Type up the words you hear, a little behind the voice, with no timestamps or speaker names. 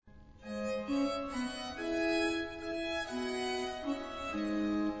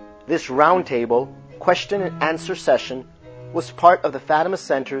This Roundtable question and answer session was part of the Fatima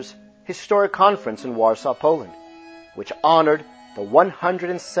Center's historic conference in Warsaw, Poland, which honored the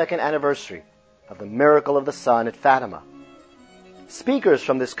 102nd anniversary of the miracle of the sun at Fatima. Speakers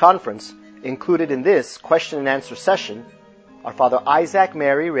from this conference included in this question and answer session are Father Isaac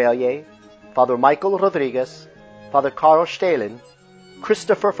Mary Relier, Father Michael Rodriguez, Father Karol Stalin,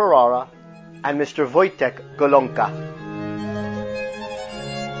 Christopher Ferrara, and Mr. Wojtek Golonka.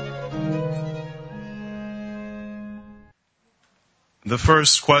 The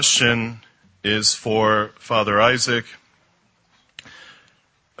first question is for Father Isaac.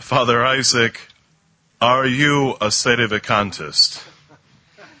 Father Isaac, are you a sedevacantist?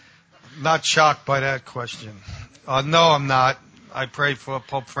 Not shocked by that question. No, I'm not. I pray for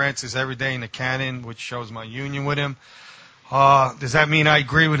Pope Francis every day in the canon, which shows my union with him. Does that mean I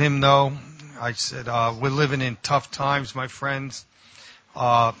agree with him? No. I said, we're living in tough times, my friends.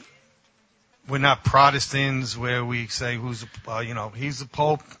 We're not Protestants where we say he's the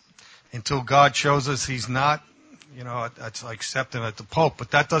Pope until God shows us he's not. That's I accept him as the Pope,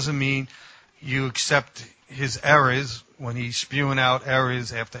 but that doesn't mean you accept his errors when he's spewing out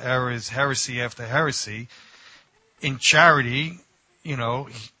errors after errors, heresy after heresy. In charity,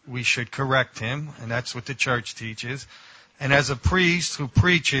 we should correct him, and that's what the church teaches. And as a priest who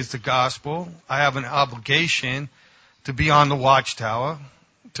preaches the gospel, I have an obligation to be on the watchtower,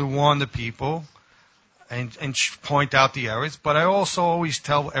 to warn the people and point out the errors. But I also always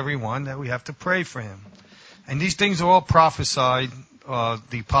tell everyone that we have to pray for him. And these things are all prophesied,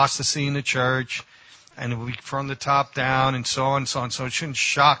 the apostasy in the church, and it'll be from the top down, and so on and so on. So it shouldn't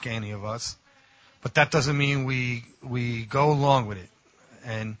shock any of us. But that doesn't mean we go along with it.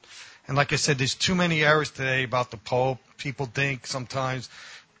 And like I said, there's too many errors today about the Pope. People think sometimes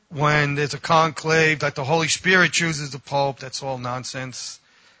when there's a conclave that the Holy Spirit chooses the Pope. That's all nonsense.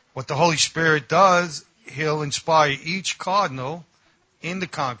 What the Holy Spirit does, he'll inspire each cardinal in the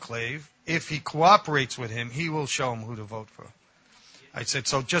conclave. If he cooperates with him, he will show him who to vote for. I said,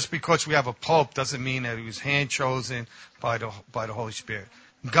 so just because we have a Pope doesn't mean that he was hand-chosen by the Holy Spirit.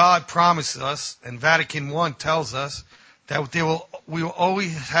 God promises us, and Vatican I tells us, that we will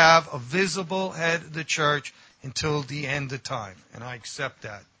always have a visible head of the church until the end of time. And I accept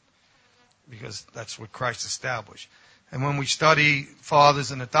that, because that's what Christ established. And when we study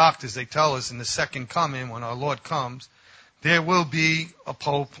fathers and the doctors, they tell us in the second coming, when our Lord comes, there will be a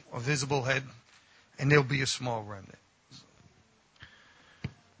pope, a visible head, and there will be a small remnant.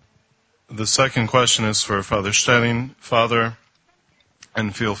 The second question is for Father Stalin. Father,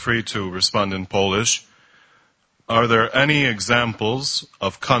 and feel free to respond in Polish. Are there any examples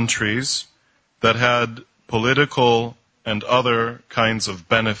of countries that had political and other kinds of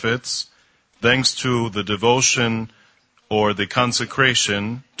benefits thanks to the devotion or the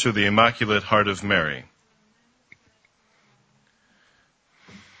consecration to the Immaculate Heart of Mary?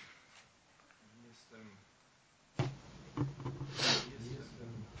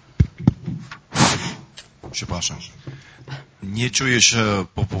 Przepraszam. Nie czuję się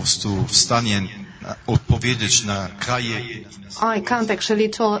po prostu w stanie odpowiedzieć na kraje. I can't actually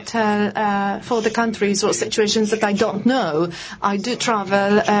tell for the countries or situations that I don't know. I do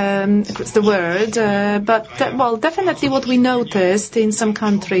travel across the world, but definitely what we noticed in some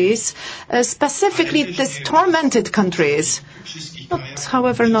countries, specifically these tormented countries,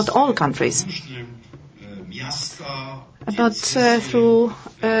 however, not all countries, but through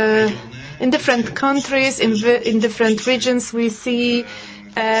in different countries, in different regions, we see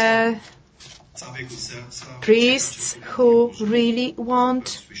priests who really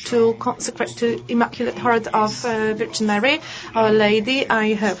want to consecrate to Immaculate Heart of Virgin Mary, Our Lady.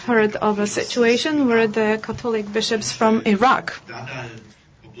 I have heard of a situation where the Catholic bishops from Iraq,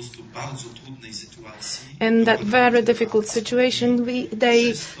 in that very difficult situation,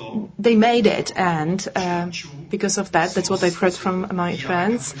 they made it, and because of that, that's what I've heard from my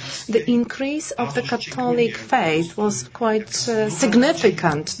friends, the increase of the Catholic faith was quite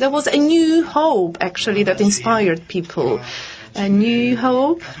significant. There was a new hope, actually, that inspired people. A new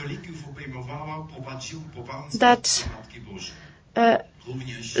hope that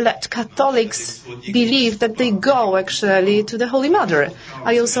let Catholics believe that they go actually to the Holy Mother.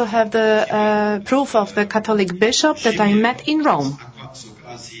 I also have the proof of the Catholic bishop that I met in Rome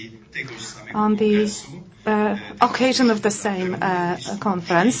on the occasion of the same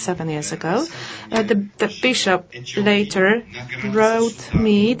conference 7 years ago. The bishop later wrote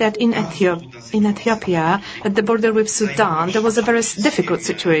me that in Ethiopia, at the border with Sudan, there was a very difficult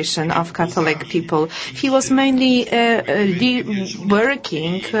situation of Catholic people. He was mainly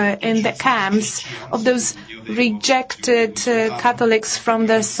working in the camps of those rejected Catholics from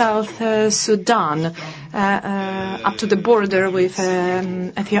the South Sudan up to the border with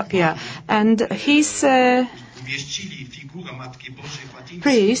Ethiopia. And his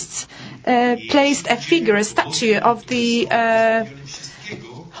priests placed a figure, a statue of the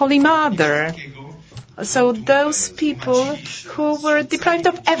Holy Mother. So those people who were deprived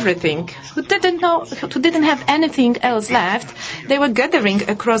of everything, who didn't have anything else left, they were gathering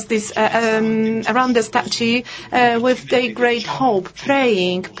across this around the statue with their great hope,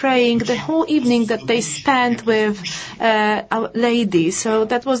 praying the whole evening that they spent with Our Lady. So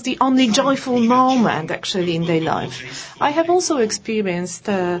that was the only joyful moment actually in their life. I have also experienced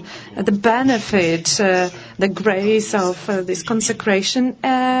the benefit, the grace of this consecration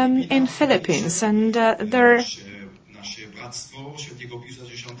in Philippines, and there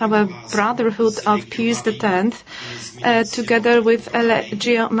our Brotherhood of Pius X, together with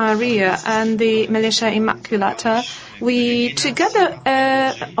Elegio Maria and the Militia Immaculata, we together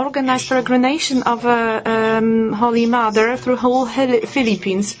organized peregrination of Holy Mother through whole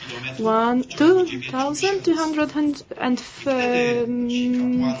Philippines.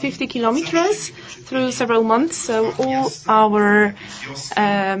 2,250 kilometers through several months. So all our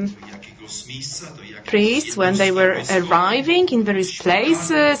priests, when they were arriving in various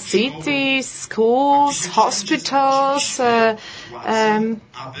places, cities, schools, hospitals,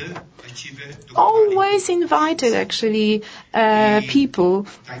 always invited actually people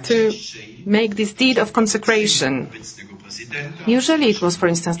to make this deed of consecration. Usually it was, for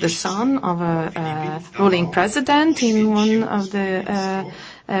instance, the son of a ruling president in one of the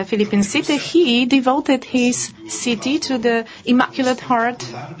Philippine city. He devoted his city to the Immaculate Heart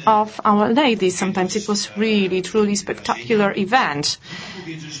of Our Lady. Sometimes it was really, truly spectacular event.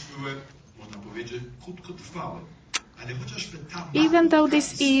 Even though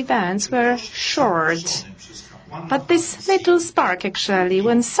these events were short, but this little spark actually,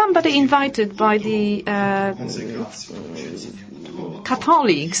 when somebody invited by the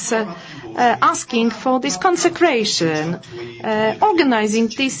Catholics asking for this consecration, organizing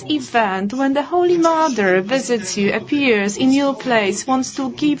this event, when the Holy Mother visits you, appears in your place, wants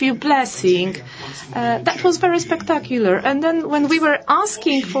to give you blessing, that was very spectacular. And then when we were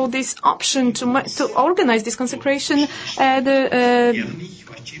asking for this option to organize this consecration, the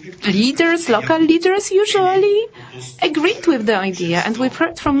local leaders usually agreed with the idea. And we've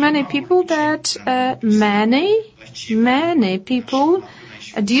heard from many people that many people,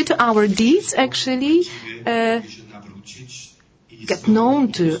 due to our deeds, actually get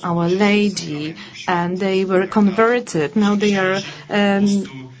known to Our Lady, and they were converted. Now they are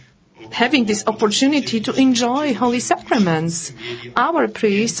having this opportunity to enjoy holy sacraments. Our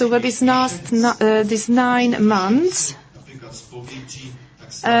priests over these 9 months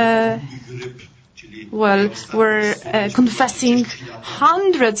were confessing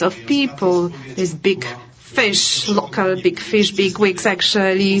hundreds of people, these big fish, local big fish, big wigs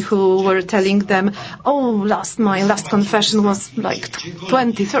actually, who were telling them, my last confession was like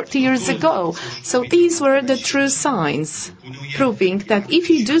 20, 30 years ago. So these were the true signs, proving that if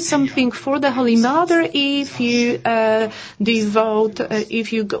you do something for the Holy Mother, if you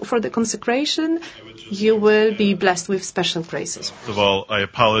if you go for the consecration, you will be blessed with special graces. First of all, I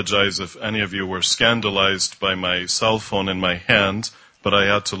apologize if any of you were scandalized by my cell phone in my hand, but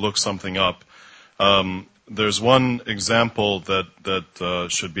I had to look something up. There's one example that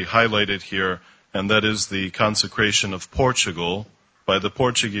should be highlighted here, and that is the consecration of Portugal by the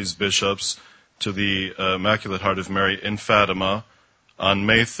Portuguese bishops to the Immaculate Heart of Mary in Fatima on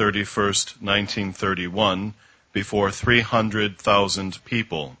May 31st, 1931, before 300,000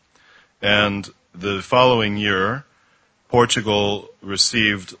 people. And the following year, Portugal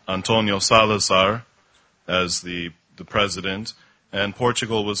received Antonio Salazar as the president, and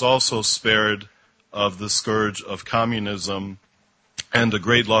Portugal was also spared of the scourge of communism and a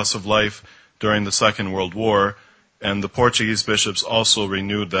great loss of life during the Second World War. And the Portuguese bishops also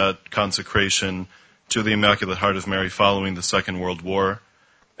renewed that consecration to the Immaculate Heart of Mary following the Second World War.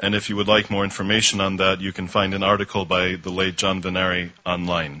 And if you would like more information on that, you can find an article by the late John Veneri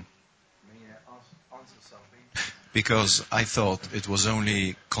online. Because I thought it was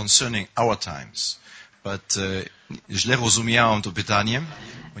only concerning our times. But źle rozumiałem to pytanie.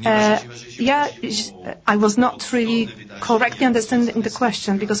 I was not really correctly understanding the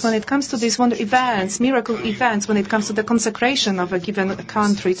question, because when it comes to these wonder events, miracle events, when it comes to the consecration of a given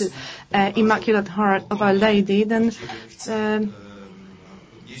country to Immaculate Heart of Our Lady, then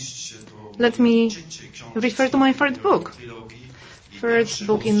let me refer to my first book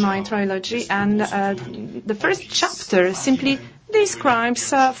in my trilogy, and the first chapter simply describes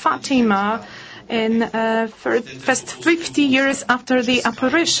Fatima, in first 50 years after the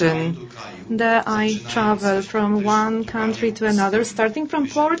apparition. There I traveled from one country to another, starting from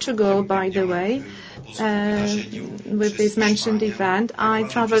Portugal, by the way. With this mentioned event, I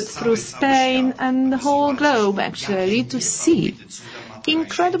traveled through Spain and the whole globe, actually, to see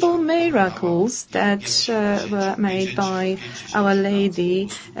incredible miracles that were made by Our Lady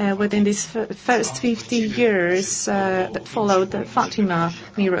within these first 50 years that followed the Fatima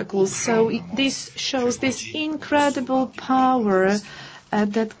miracles. So this shows this incredible power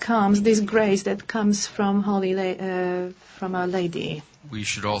that comes, this grace that comes from from Our Lady. We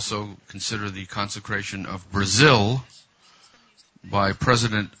should also consider the consecration of Brazil by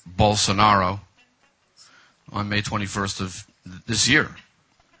President Bolsonaro on May 21st of this year.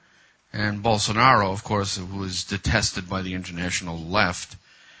 And Bolsonaro, of course, who is detested by the international left,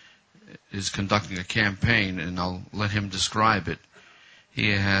 is conducting a campaign, and I'll let him describe it.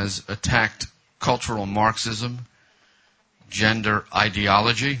 He has attacked cultural Marxism, gender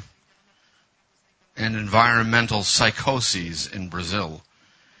ideology, and environmental psychoses in Brazil.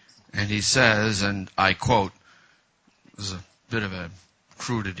 And he says, and I quote, there's a bit of a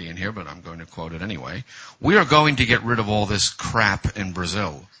crudity in here, but I'm going to quote it anyway. "We are going to get rid of all this crap in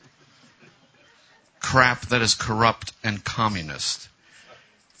Brazil. Crap that is corrupt and communist."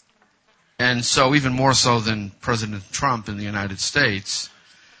 And so, even more so than President Trump in the United States,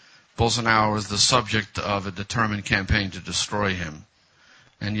 Bolsonaro is the subject of a determined campaign to destroy him.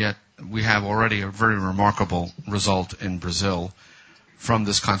 And yet, we have already a very remarkable result in Brazil from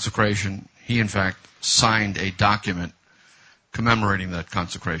this consecration. He, in fact, signed a document commemorating that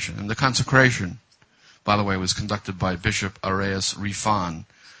consecration. And the consecration, by the way, was conducted by Bishop Arias Rifan,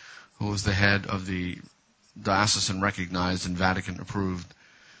 who was the head of the diocesan-recognized and Vatican-approved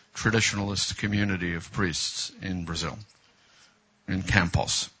traditionalist community of priests in Brazil, in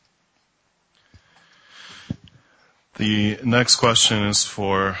Campos. The next question is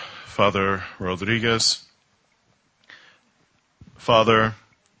for Father Rodriguez. Father,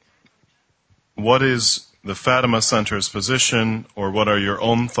 what is the Fatima Center's position, or what are your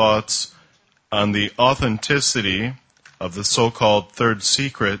own thoughts on the authenticity of the so-called Third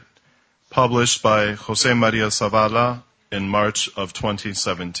Secret published by Jose Maria Zavala in March of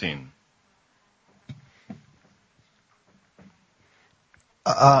 2017?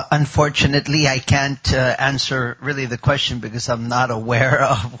 Unfortunately, I can't answer really the question because I'm not aware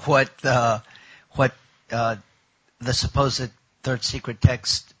of what the supposed Third Secret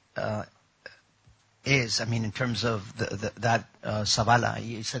text is. I mean, in terms of that Zavala.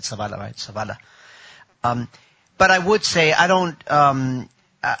 You said Zavala, right? Zavala. But I would say I don't.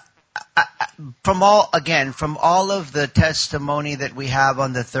 From all of the testimony that we have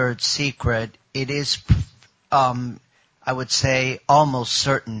on the Third Secret, it is, I would say, almost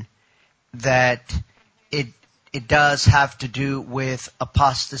certain that it does have to do with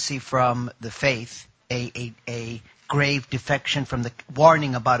apostasy from the faith, a grave defection from the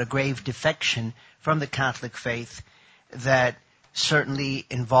warning about a grave defection from the Catholic faith that certainly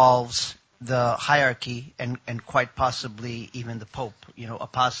involves the hierarchy and quite possibly even the Pope,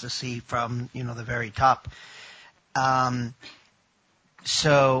 apostasy from, the very top.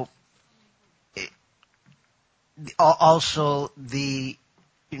 Also the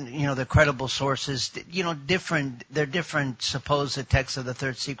credible sources, there are different supposed texts of the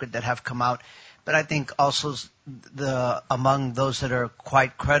Third Secret that have come out, but I think also among those that are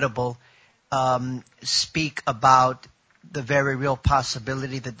quite credible, speak about the very real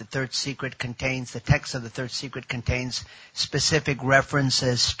possibility that the Third Secret contains, the text of the Third Secret contains specific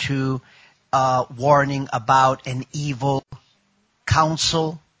references to warning about an evil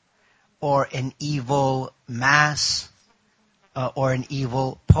council or an evil mass or an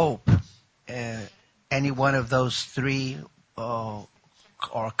evil pope. Any one of those three or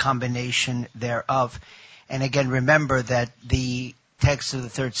a combination thereof. And again, remember that the text of the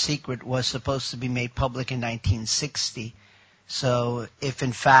Third Secret was supposed to be made public in 1960. So if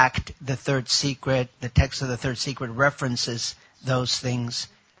in fact the text of the Third Secret references those things,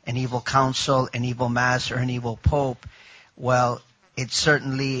 an evil council, an evil mass, or an evil pope, well, it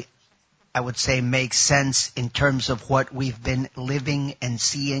certainly, I would say, makes sense in terms of what we've been living and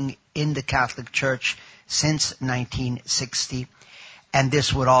seeing in the Catholic Church since 1960. And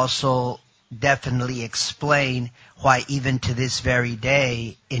this would also definitely explain why even to this very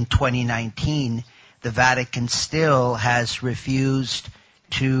day in 2019, the Vatican still has refused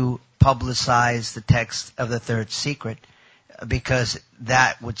to publicize the text of the Third Secret, because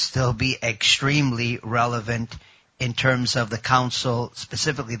that would still be extremely relevant in terms of the Council,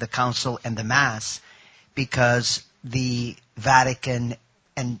 specifically the Council and the Mass, because the Vatican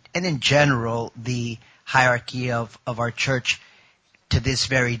in general, the hierarchy of our church to this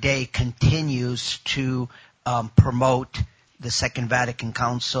very day continues to promote the Second Vatican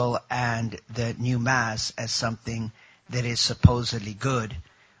Council and the new Mass as something that is supposedly good,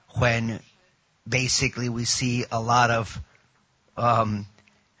 when basically we see a lot of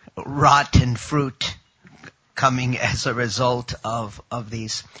rotten fruit coming as a result of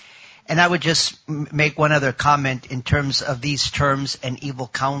these. And I would just make one other comment in terms of these terms: an evil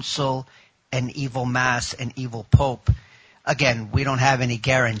council, an evil Mass, an evil Pope. Again, we don't have any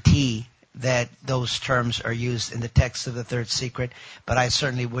guarantee that those terms are used in the text of the Third Secret, but I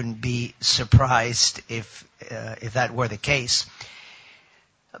certainly wouldn't be surprised if that were the case.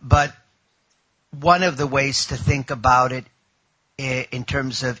 But one of the ways to think about it in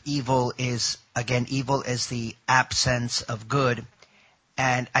terms of evil is, again, evil is the absence of good.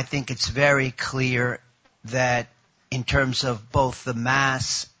 And I think it's very clear that in terms of both the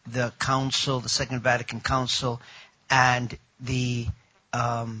Mass, the Council, the Second Vatican Council, and the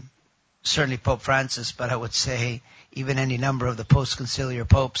certainly Pope Francis, but I would say even any number of the post-conciliar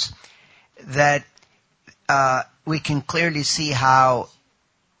popes, that we can clearly see how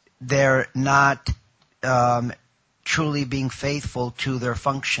they're not truly being faithful to their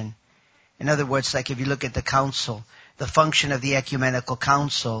function. In other words, like if you look at the council, the function of the ecumenical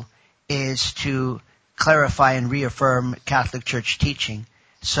council is to clarify and reaffirm Catholic Church teaching.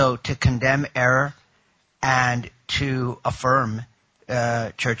 So to condemn error and to affirm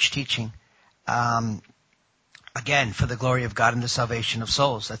church teaching. Again, for the glory of God and the salvation of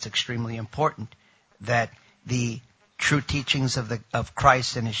souls. That's extremely important, that the true teachings of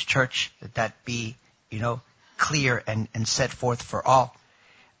Christ and His church, that be, clear and set forth for all.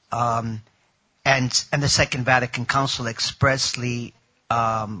 And the Second Vatican Council expressly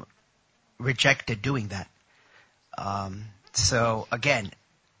rejected doing that. So again,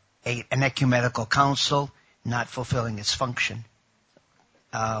 an ecumenical council not fulfilling its function.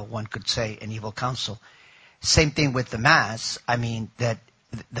 One could say an evil council. Same thing with the Mass. I mean, that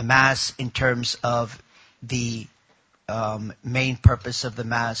the Mass, in terms of the main purpose of the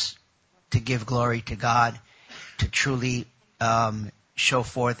Mass, to give glory to God, to truly show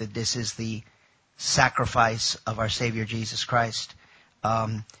forth that this is the sacrifice of our Savior Jesus Christ.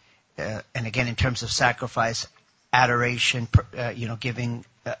 And again, in terms of sacrifice, adoration, giving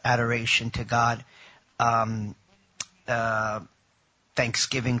adoration to God,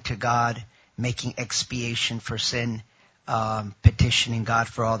 thanksgiving to God, making expiation for sin, petitioning God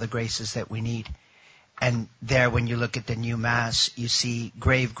for all the graces that we need. And there, when you look at the new Mass, you see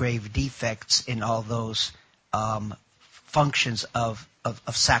grave defects in all those functions of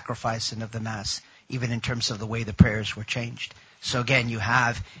sacrifice and of the Mass, even in terms of the way the prayers were changed. So again, you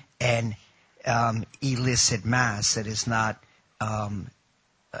have an illicit Mass that is not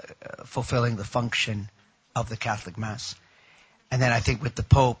fulfilling the function of the Catholic Mass. And then I think with the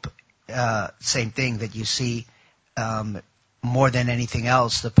Pope, same thing, that you see more than anything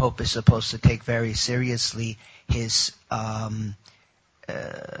else, the Pope is supposed to take very seriously his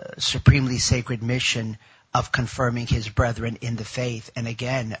supremely sacred mission of confirming his brethren in the faith, and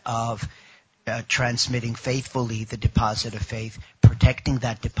again, of transmitting faithfully the deposit of faith, protecting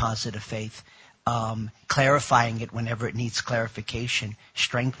that deposit of faith, clarifying it whenever it needs clarification,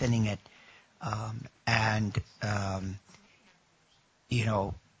 strengthening it,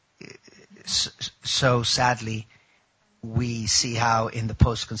 so sadly, we see how in the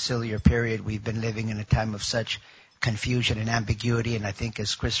post-conciliar period we've been living in a time of such confusion and ambiguity, and I think,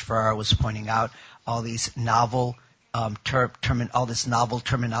 as Chris Farrar was pointing out, all these novel all this novel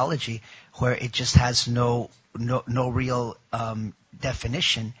terminology where it just has no real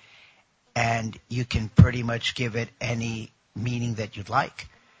definition, and you can pretty much give it any meaning that you'd like.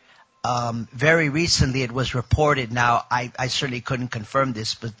 Very recently, it was reported. Now, I certainly couldn't confirm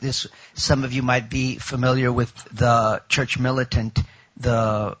this, but some of you might be familiar with the Church Militant,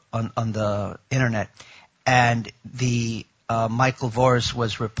 on the internet, and the Michael Vors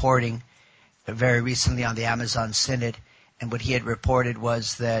was reporting very recently on the Amazon Synod, and what he had reported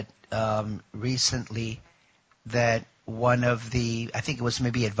was that recently that one of the, I think it was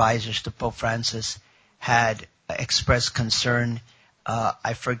maybe advisors to Pope Francis, had expressed concern.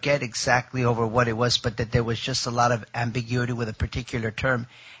 I forget exactly over what it was, but that there was just a lot of ambiguity with a particular term,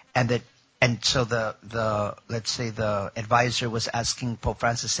 and so the let's say the advisor was asking Pope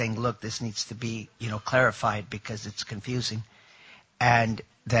Francis, saying, "Look, this needs to be clarified because it's confusing," and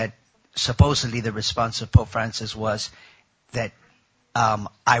that supposedly the response of Pope Francis was that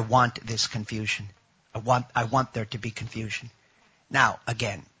I want this confusion. I want there to be confusion. Now,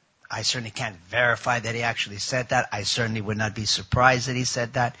 again, I certainly can't verify that he actually said that. I certainly would not be surprised that he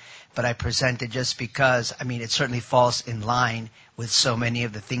said that. But I present it just because, it certainly falls in line with so many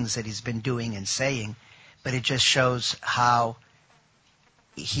of the things that he's been doing and saying. But it just shows how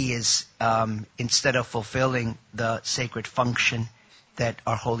he is, instead of fulfilling the sacred function that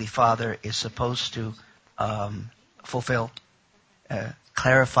our Holy Father is supposed to fulfill,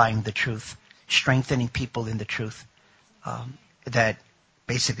 clarifying the truth, strengthening people in the truth, that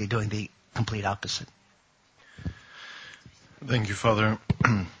basically doing the complete opposite. Thank you, Father.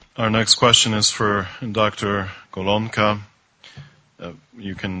 Our next question is for Dr. Golonka.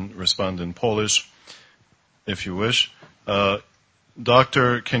 You can respond in Polish if you wish.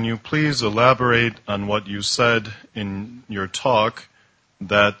 Doctor, can you please elaborate on what you said in your talk,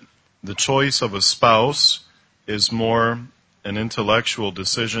 that the choice of a spouse is more an intellectual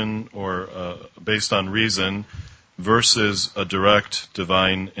decision or based on reason versus a direct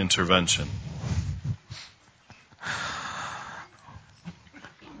divine intervention?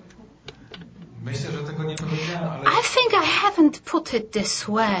 I think I haven't put it this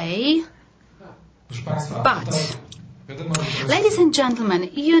way, but, ladies and gentlemen,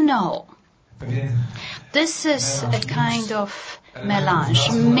 this is a kind of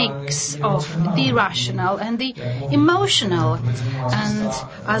melange, mix of the rational and the emotional, and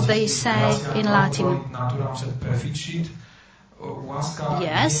as they say in Latin,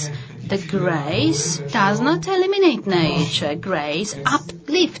 yes, the grace does not eliminate nature. Grace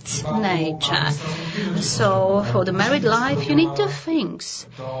uplifts nature. So for the married life, you need two things.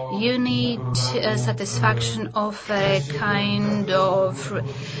 You need a satisfaction of a kind of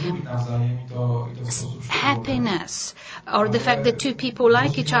happiness, or the fact that two people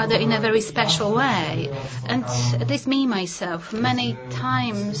like each other in a very special way. And at least me, myself, many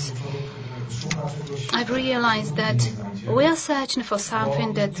times I've realized that we are searching for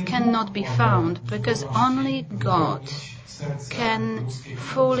something that cannot be found, because only God can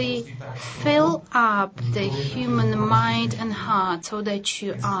fully fill up the human mind and heart so that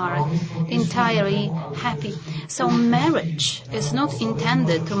you are entirely happy. So marriage is not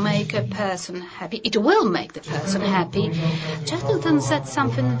intended to make a person happy. It will make the person happy. Chesterton said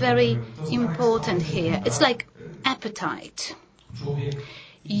something very important here. It's like appetite.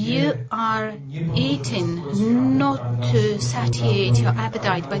 You are eating not to satiate your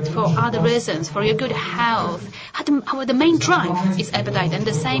appetite, but for other reasons, for your good health. The main drive is appetite, and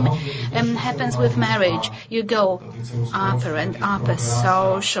the same happens with marriage. You go upper and upper,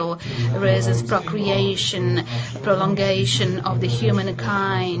 social reasons, procreation, prolongation of the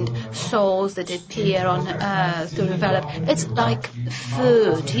humankind, souls that appear on earth to develop. It's like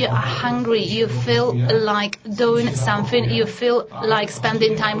food. You are hungry. You feel like doing something. You feel like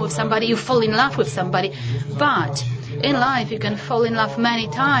spending time with somebody. You fall in love with somebody. But in life you can fall in love many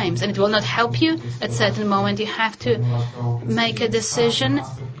times, and it will not help you. At a certain moment you have to make a decision.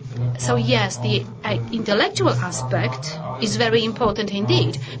 So yes, the intellectual aspect is very important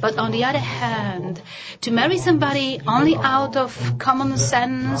indeed. But on the other hand, to marry somebody only out of common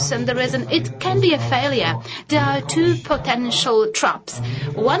sense and the reason, it can be a failure. There are two potential traps.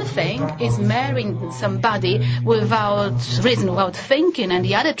 One thing is marrying somebody without reason, without thinking, and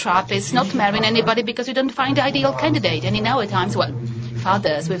the other trap is not marrying anybody because you don't find the ideal candidate. And in our times,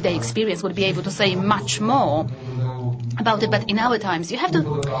 fathers with their experience would be able to say much more about it, but in our times you have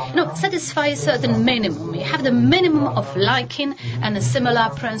to satisfy a certain minimum. You have the minimum of liking and similar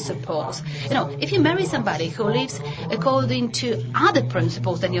principles. If you marry somebody who lives according to other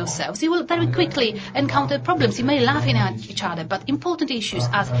principles than yourselves, you will very quickly encounter problems. You may laugh at each other, but important issues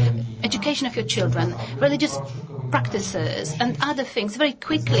as education of your children, religious practices and other things very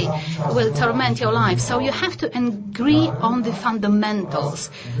quickly will torment your life. So you have to agree on the fundamentals.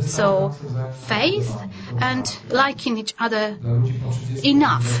 So faith and liking each other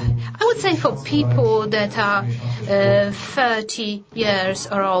enough. I would say for people that are 30 years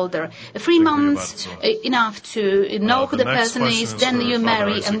or older, 3 months enough to know who the person is, then you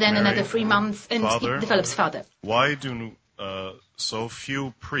marry, and then another 3 months, and it develops further. Why do so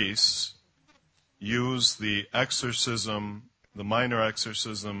few priests use the exorcism, the minor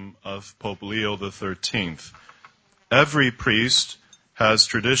exorcism of Pope Leo XIII? Every priest has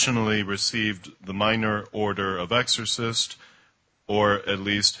traditionally received the minor order of exorcist, or at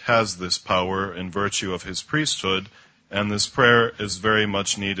least has this power in virtue of his priesthood, and this prayer is very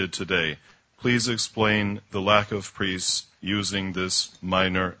much needed today. Please explain the lack of priests using this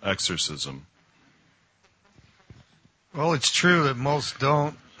minor exorcism. Well, it's true that most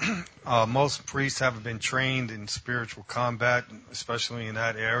don't. Most priests haven't been trained in spiritual combat, especially in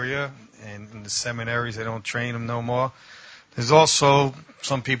that area, and in the seminaries they don't train them no more. There's also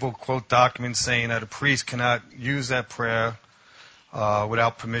some people quote documents saying that a priest cannot use that prayer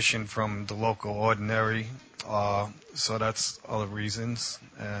without permission from the local ordinary. So that's other reasons.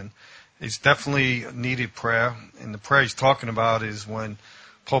 And it's definitely needed prayer. And the prayer he's talking about is when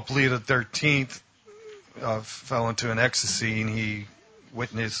Pope Leo XIII fell into an ecstasy and he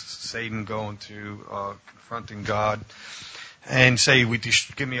witnessed Satan going to confronting God and say,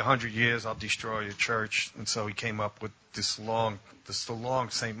 give me 100 years, I'll destroy your church. And so he came up with this long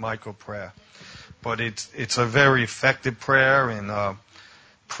St. Michael prayer. But it's a very effective prayer, and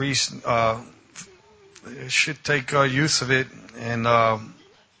priests should take use of it. And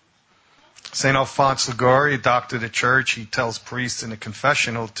St. Alphonse Liguori, a doctor of the church, he tells priests in the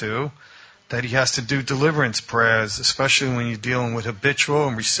confessional too that he has to do deliverance prayers, especially when you're dealing with habitual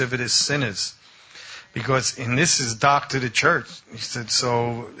and recidivist sinners. Because, and this is doctor of the church, he said,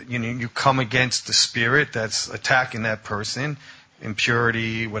 so you come against the spirit that's attacking that person,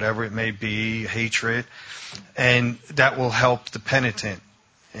 impurity, whatever it may be, hatred, and that will help the penitent.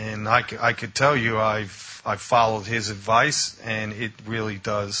 And I could tell you I've followed his advice, and it really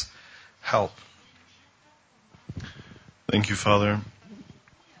does help. Thank you, Father.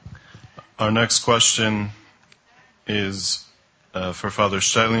 Our next question is for Father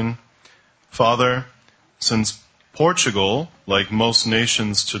Stelling. Father, since Portugal, like most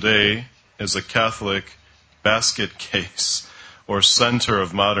nations today, is a Catholic basket case or center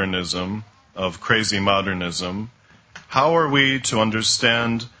of modernism, of crazy modernism, how are we to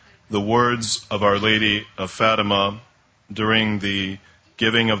understand the words of Our Lady of Fatima during the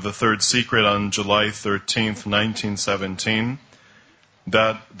giving of the third secret on July 13th, 1917,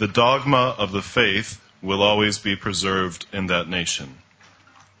 that the dogma of the faith will always be preserved in that nation?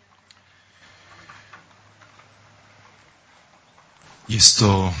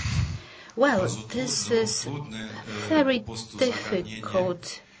 Well, this is very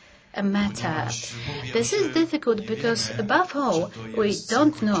difficult a matter. This is difficult because, above all, we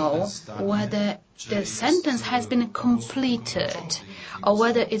don't know whether the sentence has been completed or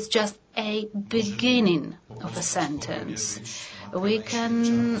whether it's just a beginning of a sentence. We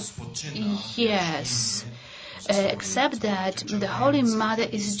can, accept that the Holy Mother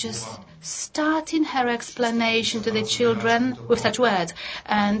is just starting her explanation to the children with such words.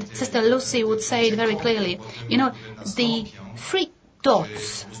 And Sister Lucy would say it very clearly. The three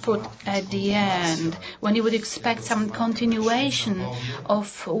dots put at the end, when you would expect some continuation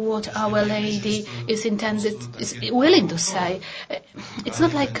of what Our Lady is willing to say. It's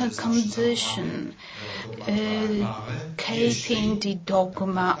not like a condition, keeping the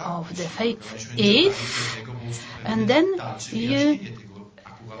dogma of the faith. And then you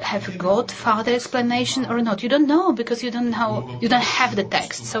have got further explanation or not. You don't know because you don't have the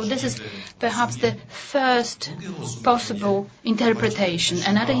text. So this is perhaps the first possible interpretation.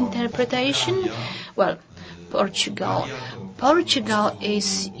 Another interpretation, Portugal. Portugal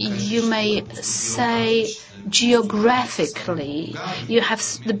is, you may say, geographically. You have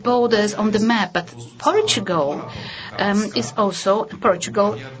the borders on the map, but Portugal is also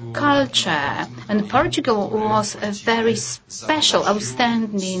Portugal culture. And Portugal was a very special,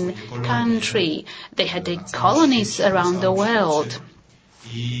 outstanding country. They had the colonies around the world.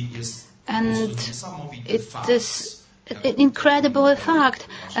 And it is an incredible fact.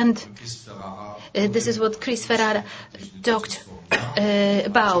 And this is what Chris Ferrara talked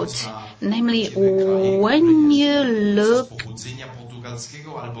about. Namely, when you look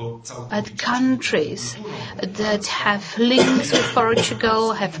at countries that have links with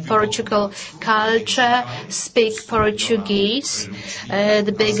Portugal, have Portugal culture, speak Portuguese,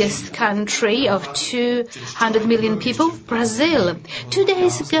 the biggest country of 200 million people, Brazil. 2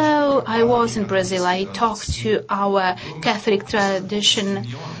 days ago, I was in Brazil. I talked to our Catholic tradition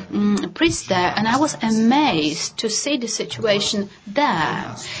priest there, and I was amazed to see the situation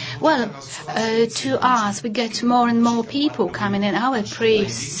there. Well, to us, we get more and more people coming in. Our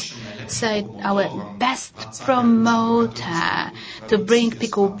priests say our best promoter to bring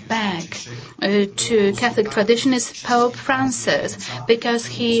people back to Catholic tradition is Pope Francis, because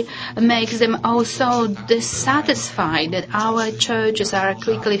he makes them also dissatisfied that our churches are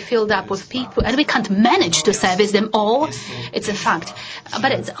quickly filled up with people and we can't manage to service them all. It's a fact.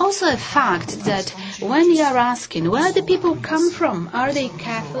 But it's also a fact that when you are asking where the people come from, are they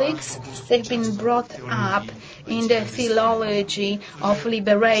Catholics? They've been brought up in the philology of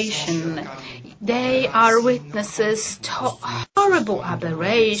liberation. They are witnesses to horrible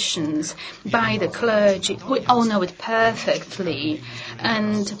aberrations by the clergy. We all know it perfectly.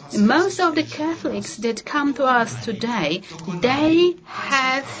 And most of the Catholics that come to us today, they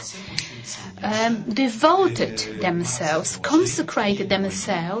have devoted themselves, consecrated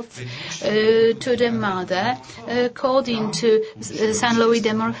themselves to the mother, according to Saint Louis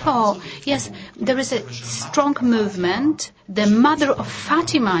de Montfort. Yes, there is a strong movement, the Mother of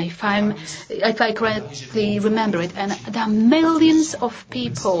Fatima, if I correctly remember it, and there are millions of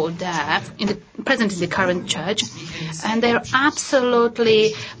people there present in the current church, and they're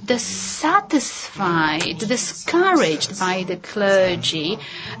absolutely dissatisfied, discouraged by the clergy,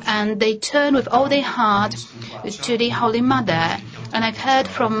 and they turn with all their heart to the Holy Mother. And I've heard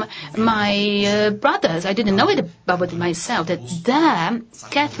from my brothers, I didn't know it about it myself, that there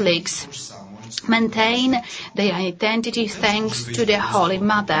Catholics maintain their identity thanks to the Holy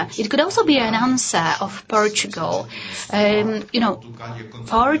Mother. It could also be an answer of Portugal.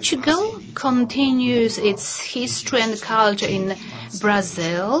 Portugal continues its history and culture in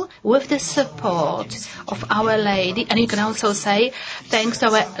Brazil with the support of Our Lady, and you can also say thanks to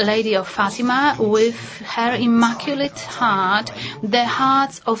Our Lady of Fatima, with her immaculate heart, the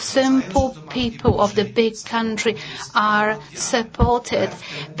hearts of simple people of the big country are supported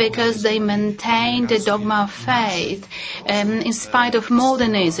because they maintain the dogma of faith in spite of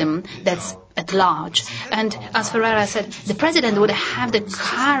modernism that's at large. And as Ferreira said, the president would have the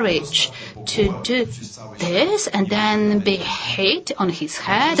courage to do this and then be hit on his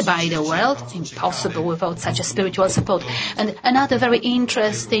head by the world. Impossible without such a spiritual support. And another very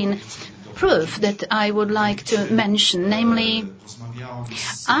interesting proof that I would like to mention, namely,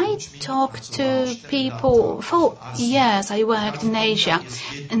 I talked to people for years. I worked in Asia,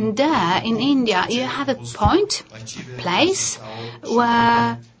 and there in India you have a place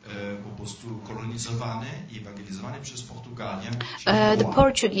where the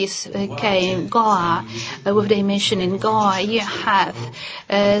Portuguese came, Goa, with their mission in Goa. You have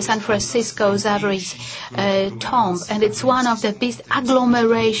San Francisco Xavier's tomb, and it's one of the biggest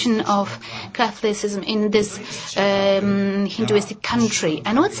agglomeration of Catholicism in this Hinduistic country.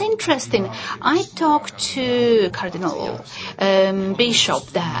 And what's interesting, I talked to Cardinal Bishop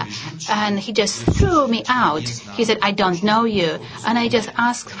there, and he just threw me out. He said, I don't know you. And I just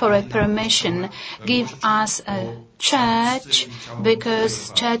asked for a permission, give us a church,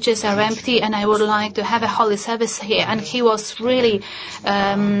 because churches are empty and I would like to have a holy service here. And he was really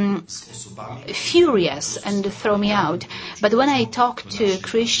furious and threw me out. But when I talked to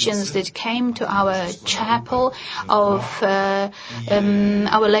Christians that came to our chapel of Our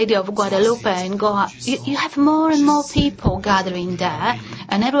Lady of Guadalupe in Goa, you have more and more people gathering there,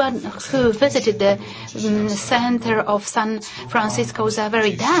 and everyone who visited the center of San Francisco Xavier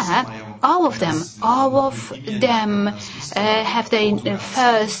there, all of them have their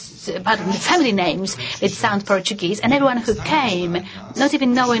family names. It sounds Portuguese, and everyone who came, not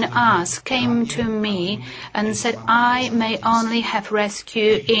even knowing us, came to me and said, I may only have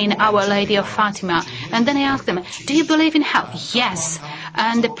rescue in Our Lady of Fatima. And then I asked them, do you believe in hell? Yes.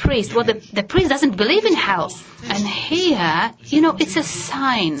 And the priest, the priest doesn't believe in hell. And here, it's a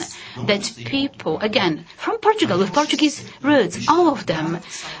sign that people, again, from Portugal, with Portuguese roots, all of them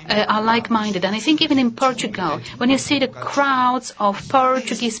are like-minded. And I think even in Portugal, when you see the crowds of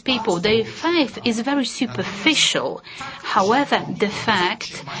Portuguese people, their faith is very superficial. However, the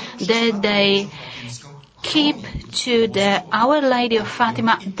fact that they keep to the Our Lady of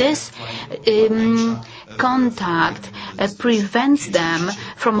Fatima, this contact prevents them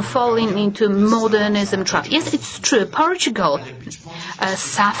from falling into modernism trap. Yes, it's true. Portugal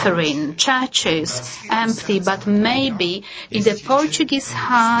suffering, churches empty, but maybe in the Portuguese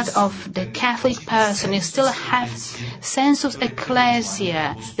heart of the Catholic person, you still have sensus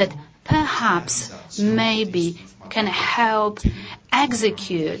ecclesia that perhaps maybe can help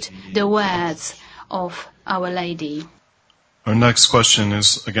execute the words of Our Lady. Our next question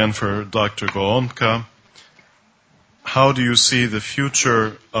is again for Dr. Gołąbka. How do you see the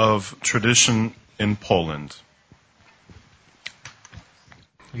future of tradition in Poland?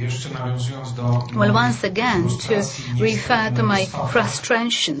 Well, once again, to refer to my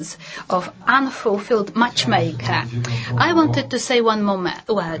frustrations of unfulfilled matchmaker, I wanted to say one more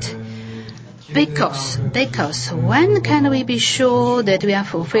word. Because when can we be sure that we are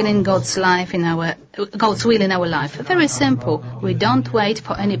fulfilling God's will in our life? Very simple. We don't wait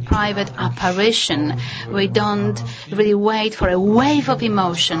for any private apparition. We don't really wait for a wave of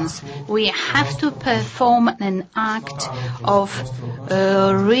emotions. We have to perform an act of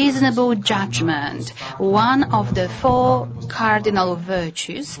reasonable judgment. One of the 4 cardinal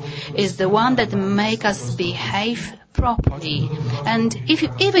virtues is the one that make us behave properly. And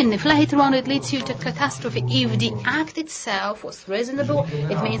even if later on it leads you to catastrophe, if the act itself was reasonable,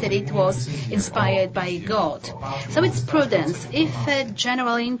 it means that it was inspired by God. So it's prudence. If a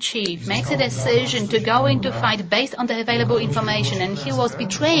general-in-chief makes a decision to go into fight based on the available information and he was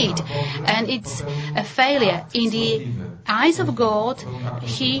betrayed and it's a failure in the eyes of God,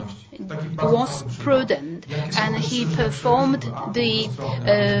 he was prudent and he performed the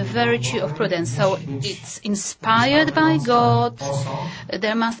virtue of prudence. So it's inspired by God.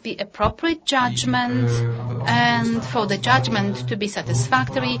 There must be appropriate judgment, and for the judgment to be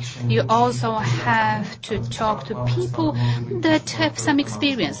satisfactory, you also have to talk to people that have some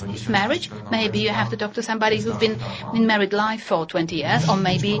experience. If marriage, maybe you have to talk to somebody who's been in married life for 20 years, or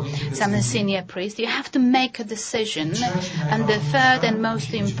maybe some senior priest. You have to make a decision, and the third and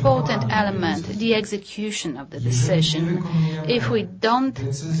most important element, the execution of the decision. If we don't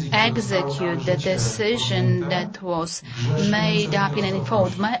execute the decision that was made up in an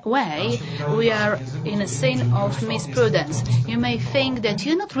informed way, we are in a sin of misprudence. You may think that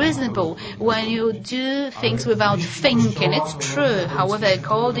you're not reasonable when you do things without thinking. It's true. However,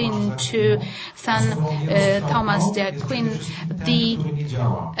 according to St. Thomas de Aquin,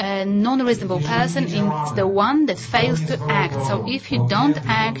 the non-reasonable person is the one that fails to act. So if you don't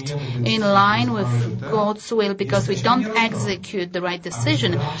act in line with God's will because we don't execute the right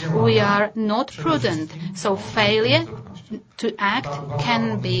decision, we are not prudent. So failure to act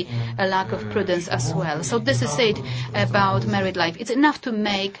can be a lack of prudence as well. So this is it about married life. It's enough to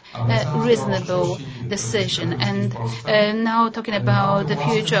make a reasonable decision. And now talking about the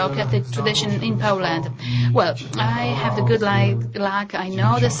future of Catholic tradition in Poland. Well, I have the good luck. I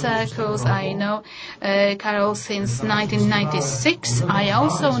know the circles. I know Karol since 1996. I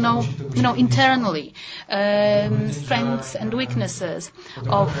also know, internally strengths and weaknesses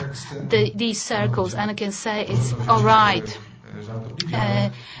of these circles, and I can say it's all right.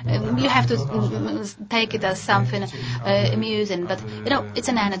 You have to take it as something amusing, but it's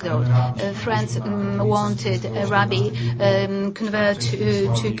an anecdote. Friends wanted a rabbi convert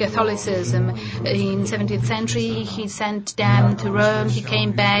to Catholicism in 17th century. He sent them to Rome. He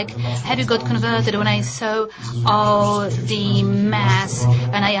came back. Have you got converted? When I saw all the mass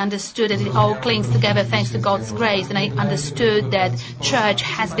and I understood that it all clings together thanks to God's grace, and I understood that church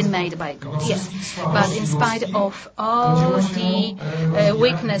has been made by God. Yes, but in spite of all the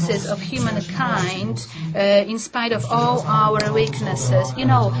weaknesses of humankind, in spite of all our weaknesses,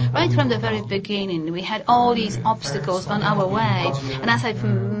 right from the very beginning, we had all these obstacles on our way. And as I've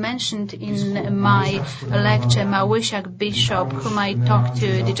mentioned in my lecture, Małysiak Bishop, whom I talked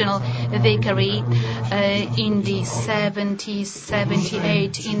to, the General Vicary, in the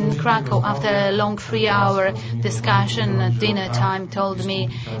 78 in Krakow, after a long 3-hour discussion at dinner time, told me,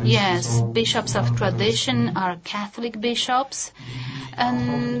 yes, bishops of tradition are Catholic bishops.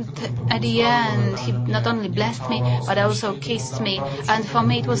 And at the end, he not only blessed me, but also kissed me. And for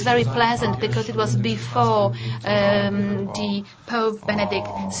me, it was very pleasant because it was before the Pope Benedict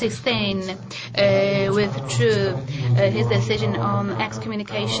XVI withdrew his decision on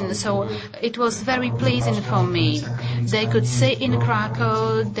excommunication. So it was very pleasing for me. They could see in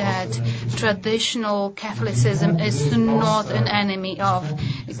Krakow that traditional Catholicism is not an enemy of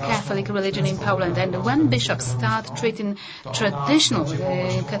Catholic religion in Poland. And when bishops start treating traditional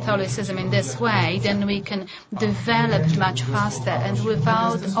Catholicism in this way, then we can develop much faster and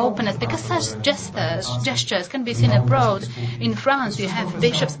without openness, because such gestures can be seen abroad. In France, you have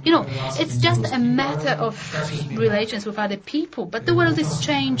bishops. It's just a matter of relations with other people, but the world is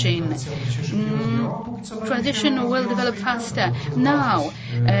changing. Tradition will develop faster. Now,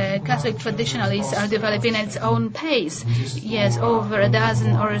 Catholic traditionalists are developing at its own pace. Yes, over a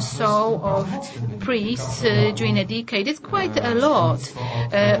dozen or so of priests during a decade. It's quite a lot.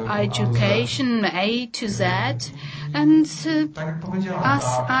 Education A to Z. And as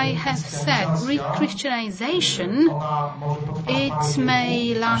I have said, re-Christianization, it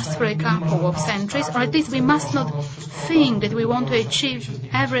may last for a couple of centuries, or at least we must not think that we want to achieve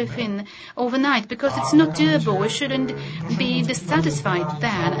everything overnight, because it's not doable. We shouldn't be dissatisfied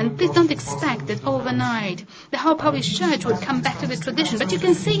then. And please don't expect that overnight the whole Polish Church would come back to the tradition. But you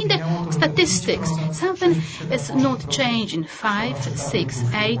can see in the statistics, something is not changing. 5, 6,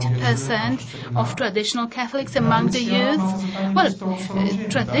 8% of traditional Catholics among the youth. Well,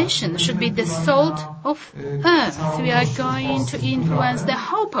 tradition should be the salt of earth. We are going to influence the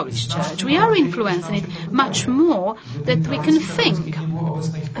whole Polish Church. We are influencing it much more than we can think.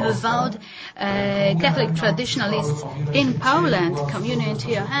 vowed Catholic traditionalists in Poland, communion into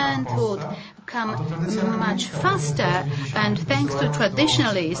your hand would come much faster. And thanks to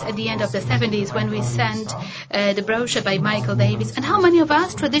traditionalists at the end of the 70s, when we sent the brochure by Michael Davis, and how many of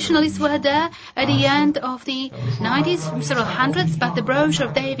us traditionalists were there at the end of the 90s, several hundreds, but the brochure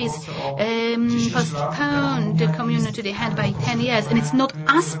of Davis postponed the communion into the hand by 10 years, and it's not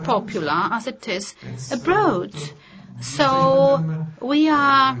as popular as it is abroad. So we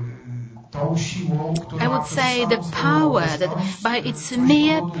are, I would say, the power that by its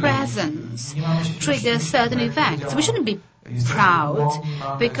mere presence triggers certain effects. We shouldn't be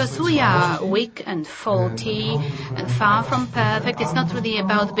proud because we are weak and faulty and far from perfect. It's not really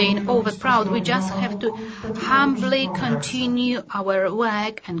about being over proud. We just have to humbly continue our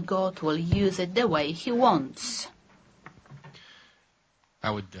work, and God will use it the way He wants.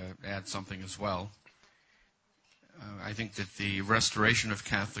 I would add something as well. I think that the restoration of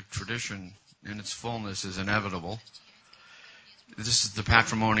Catholic tradition in its fullness is inevitable. This is the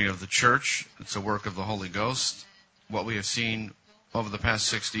patrimony of the Church. It's a work of the Holy Ghost. What we have seen over the past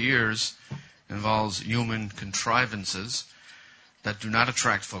 60 years involves human contrivances that do not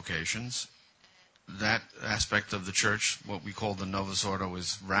attract vocations. That aspect of the Church, what we call the Novus Ordo,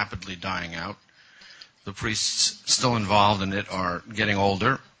 is rapidly dying out. The priests still involved in it are getting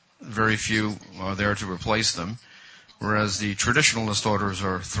older. Very few are there to replace them. Whereas the traditionalist orders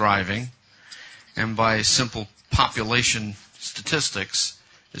are thriving, and by simple population statistics,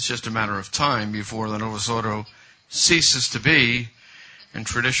 it's just a matter of time before the Novus Ordo ceases to be, and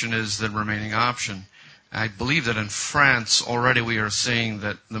tradition is the remaining option. I believe that in France already we are seeing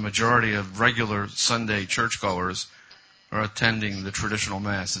that the majority of regular Sunday churchgoers are attending the traditional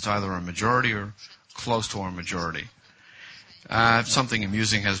Mass. It's either a majority or close to a majority. Something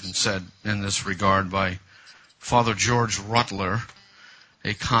amusing has been said in this regard by Father George Rutler,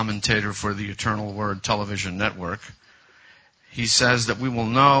 a commentator for the Eternal Word television network. He says that we will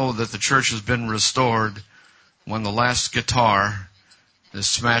know that the Church has been restored when the last guitar is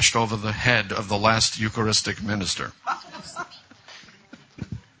smashed over the head of the last Eucharistic minister.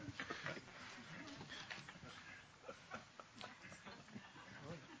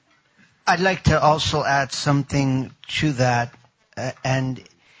 I'd like to also add something to that, and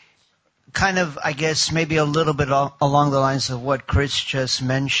kind of, I guess, maybe a little bit along the lines of what Chris just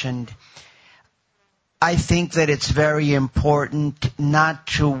mentioned. I think that it's very important not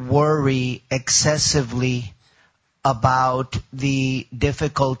to worry excessively about the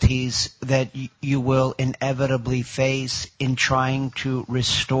difficulties that you will inevitably face in trying to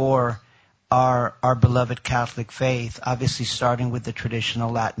restore our beloved Catholic faith, obviously starting with the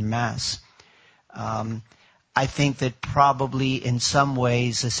traditional Latin Mass. I think that probably in some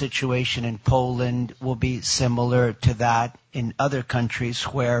ways the situation in Poland will be similar to that in other countries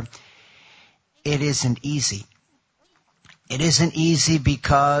where it isn't easy. It isn't easy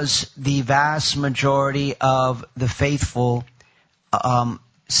because the vast majority of the faithful,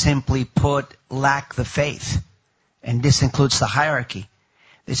 simply put, lack the faith. And this includes the hierarchy.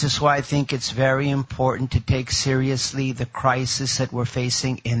 This is why I think it's very important to take seriously the crisis that we're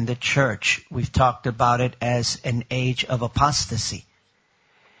facing in the Church. We've talked about it as an age of apostasy.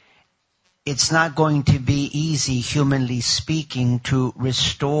 It's not going to be easy, humanly speaking, to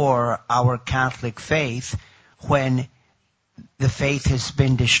restore our Catholic faith when the faith has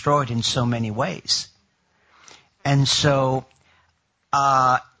been destroyed in so many ways. And so,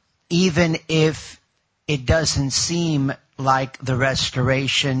 even if it doesn't seem like the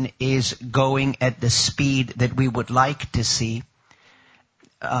restoration is going at the speed that we would like to see,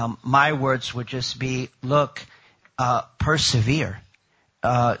 my words would just be, look, persevere.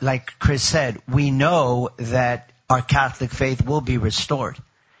 Like Chris said, we know that our Catholic faith will be restored.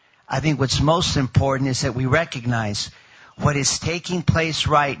 I think what's most important is that we recognize what is taking place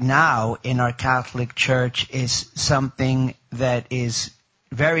right now in our Catholic Church is something that is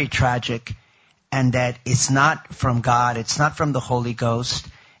very tragic, and that it's not from God, it's not from the Holy Ghost,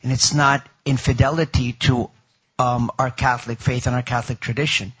 and it's not infidelity to our Catholic faith and our Catholic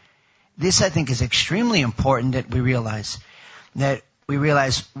tradition. This, I think, is extremely important that we realize. That we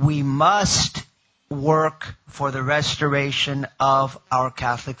realize we must work for the restoration of our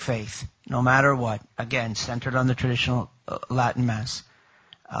Catholic faith, no matter what. Again, centered on the traditional Latin Mass.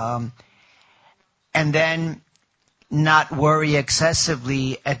 And then not worry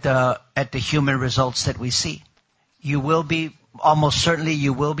excessively at the human results that we see. You will be, almost certainly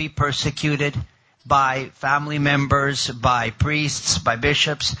you will be persecuted by family members, by priests, by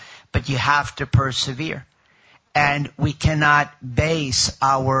bishops, but you have to persevere. And we cannot base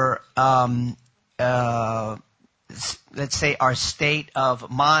our let's say, our state of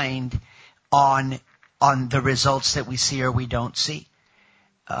mind on the results that we see or we don't see.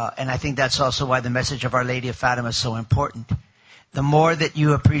 And I think that's also why the message of Our Lady of Fatima is so important. The more that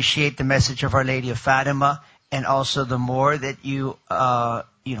you appreciate the message of Our Lady of Fatima, and also the more that you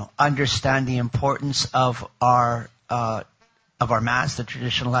understand the importance of our Mass, the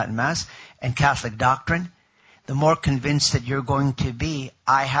traditional Latin Mass, and Catholic doctrine, the more convinced that you're going to be,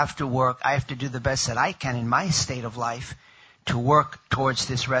 I have to do the best that I can in my state of life to work towards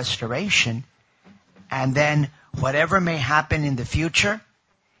this restoration. And then whatever may happen in the future,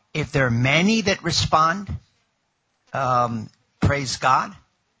 if there are many that respond, praise God.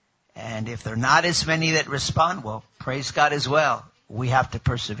 And if there are not as many that respond, well, praise God as well. We have to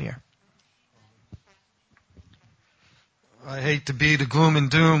persevere. I hate to be the gloom and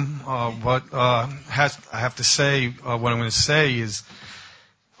doom, but I have to say, what I'm going to say is,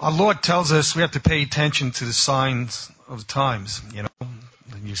 our Lord tells us we have to pay attention to the signs of the times.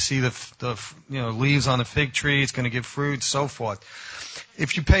 You see the leaves on the fig tree; it's going to give fruit, so forth.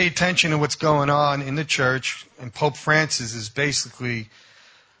 If you pay attention to what's going on in the church, and Pope Francis is basically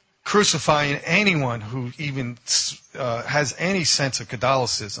crucifying anyone who even has any sense of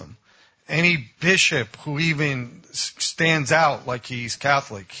Catholicism. Any bishop who even stands out like he's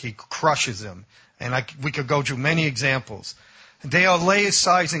Catholic, he crushes him. And we could go through many examples. They are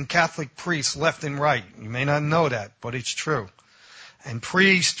laicizing Catholic priests left and right. You may not know that, but it's true. And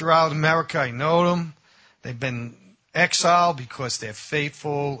priests throughout America, I know them. They've been exiled because they're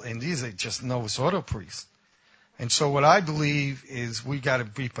faithful, and these are just Novus Ordo priests. And so what I believe is we got to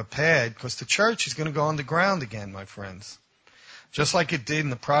be prepared, because the church is going to go underground again, my friends. Just like it did in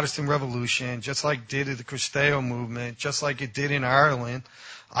the Protestant Revolution, just like it did in the Cristeo movement, just like it did in Ireland.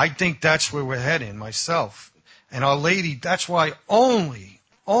 I think that's where we're heading, myself. And Our Lady, that's why only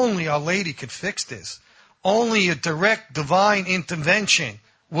Our Lady could fix this. Only a direct divine intervention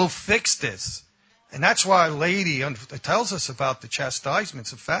will fix this. And that's why Our Lady tells us about the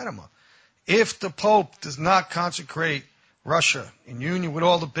chastisements of Fatima. If the Pope does not consecrate Russia in union with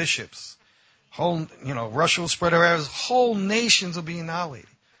all the bishops, Russia will spread her arrows. Whole nations will be annihilated.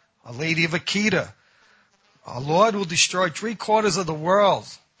 Our Lady of Akita. Our Lord will destroy 3/4 of the world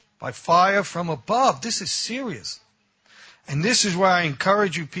by fire from above. This is serious. And this is why I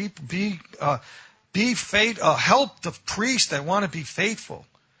encourage you people, help the priests that want to be faithful.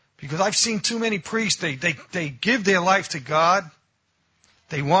 Because I've seen too many priests, they give their life to God.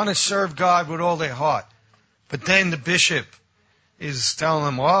 They want to serve God with all their heart. But then the bishop is telling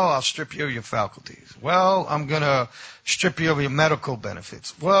them, well, I'll strip you of your faculties. Well, I'm going to strip you of your medical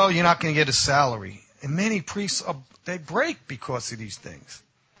benefits. Well, you're not going to get a salary. And many priests, they break because of these things.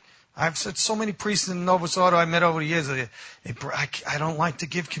 I've said so many priests in Novus Ordo I met over the years, I don't like to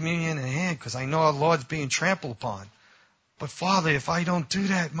give communion in hand because I know our Lord's being trampled upon. But Father, if I don't do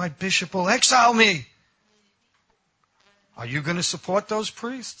that, my bishop will exile me. Are you going to support those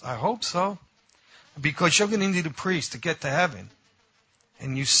priests? I hope so. Because you're going to need a priest to get to heaven.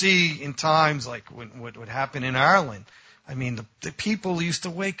 And you see in times like what happened in Ireland, I mean, the people used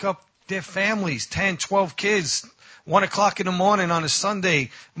to wake up their families, 10, 12 kids, 1 o'clock in the morning on a Sunday,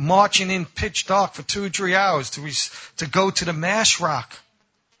 marching in pitch dark for 2 or 3 hours to go to the Mass Rock.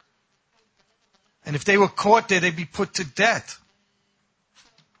 And if they were caught there, they'd be put to death.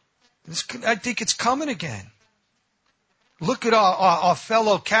 I think it's coming again. Look at our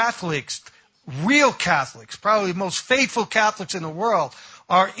fellow Catholics, real Catholics, probably the most faithful Catholics in the world,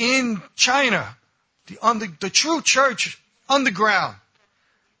 are in China, the true church underground,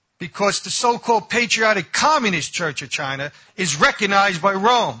 because the so-called patriotic communist church of China is recognized by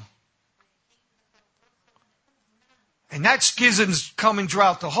Rome. And that schism's coming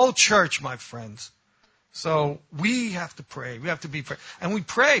throughout the whole church, my friends. So we have to pray. We have to be praying. And we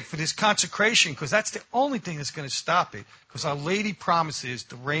pray for this consecration, because that's the only thing that's going to stop it. Because Our Lady promises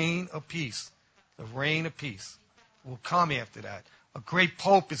the reign of peace. The reign of peace will come after that. A great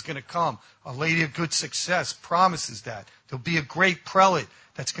pope is going to come. Our Lady of Good Success promises that. There'll be a great prelate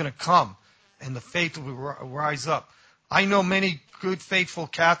that's going to come, and the faith will rise up. I know many good, faithful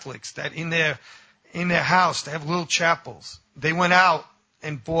Catholics that in their house, they have little chapels. They went out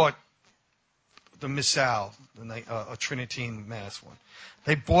and bought the Missal, a Trinitine Mass one.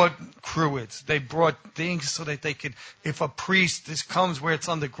 They bought cruets. They brought things so that they could, if a priest, this comes where it's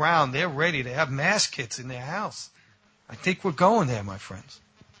underground, they're ready. They have Mass kits in their house. I think we're going there, my friends.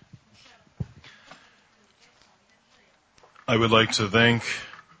 I would like to thank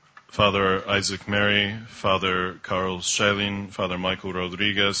Father Isaac Mary, Father Karol Szczelin, Father Michael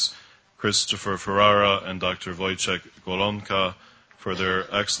Rodriguez, Christopher Ferrara, and Dr. Wojciech Golonka for their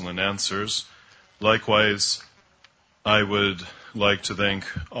excellent answers. Likewise, I would like to thank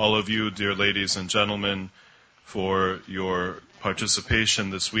all of you, dear ladies and gentlemen, for your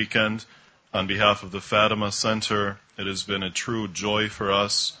participation this weekend. On behalf of the Fatima Center, it has been a true joy for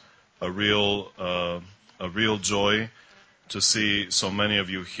us, a real joy to see so many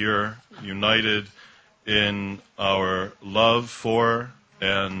of you here united in our love for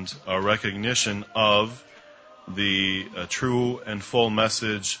and our recognition of the true and full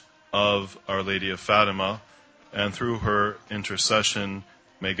message of Our Lady of Fatima, and through her intercession,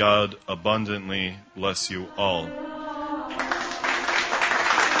 may God abundantly bless you all.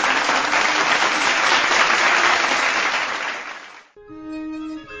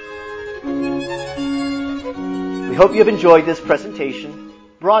 We hope you have enjoyed this presentation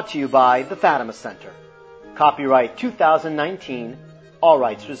brought to you by the Fatima Center. Copyright 2019, all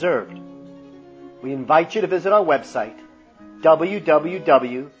rights reserved. We invite you to visit our website,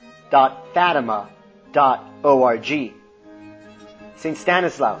 www.fatima.org. St.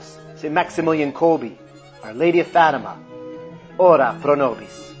 Stanislaus, St. Maximilian Kolbe, Our Lady of Fatima, ora pro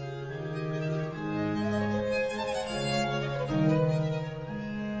nobis.